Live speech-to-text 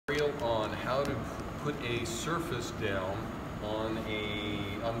put a surface down on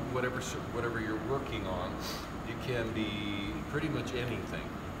whatever you're working on. It can be pretty much anything.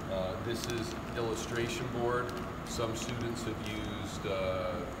 This is illustration board. Some students have used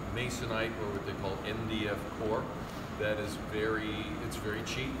masonite, or what they call MDF core. That is it's very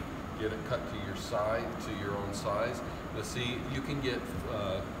cheap. Get it cut to your own size. Now see, you can get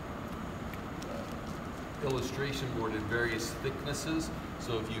illustration board in various thicknesses.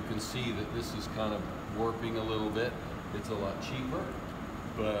 So if you can see that this is kind of warping a little bit, it's a lot cheaper,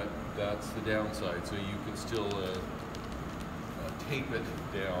 but that's the downside. So you can still tape it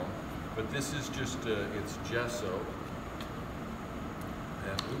down. But this is just, it's gesso.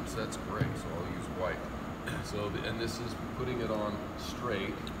 And oops, that's gray, so I'll use white. So, and this is putting it on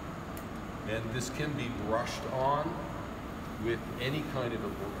straight. And this can be brushed on with any kind of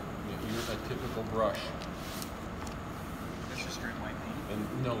a typical brush. This is straight white paint?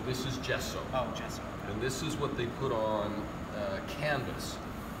 And no, this is gesso. Oh, gesso. Okay. And this is what they put on canvas,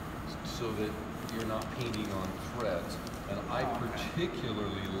 so that you're not painting on threads. And I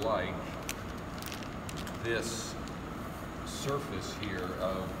particularly like this surface here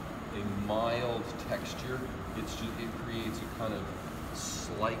of a mild texture. It creates a kind of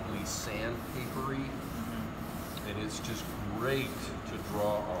slightly sandpapery, and it's just great to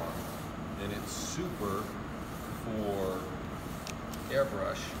draw on. And it's super for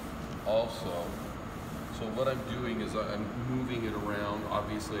airbrush also. So what I'm doing is I'm moving it around.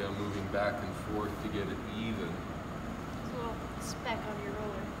 Obviously I'm moving back and forth to get it even. There's a little speck on your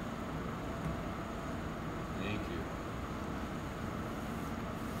roller. Thank you.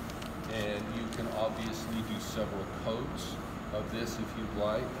 And you can obviously do several coats of this if you'd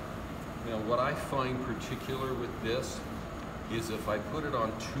like. Now what I find particular with this is if I put it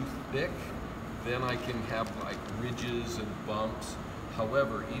on too thick, then I can have like ridges and bumps.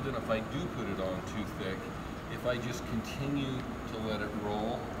 However, even if I do put it on too thick, if I just continue to let it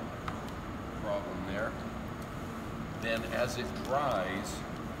roll, problem there, then as it dries,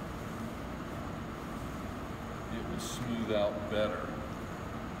 it will smooth out better.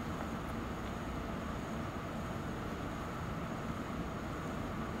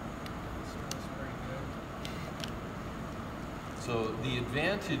 So the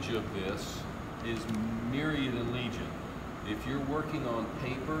advantage of this is myriad and legion. If you're working on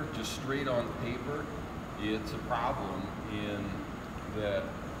paper, just straight on paper, it's a problem in that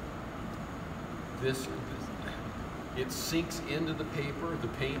it sinks into the paper, the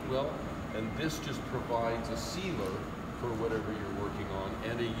paint will, and this just provides a sealer for whatever you're working on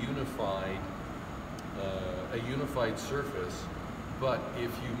and a unified surface. But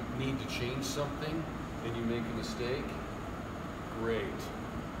if you need to change something and you make a mistake, great.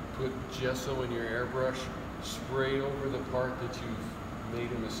 Put gesso in your airbrush, spray over the part that you've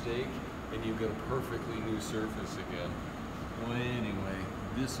made a mistake, and you've got a perfectly new surface again. Well, anyway,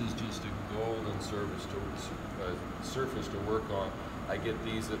 this is just a golden surface to work on. I get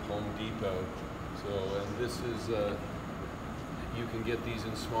these at Home Depot. So, and this is, you can get these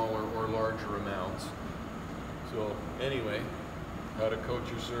in smaller or larger amounts. So anyway, how to coat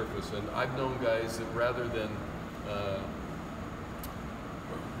your surface. And I've known guys that rather than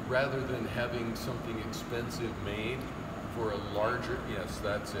having something expensive made for a larger, yes,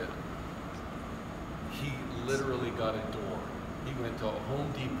 that's it. He literally got a door. He went to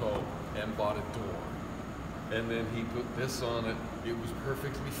Home Depot and bought a door. And then he put this on it. It was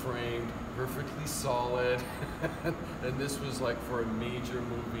perfectly framed, perfectly solid. And this was like for a major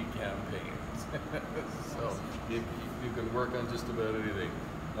movie campaign. So you can work on just about anything.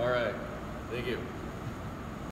 All right, thank you.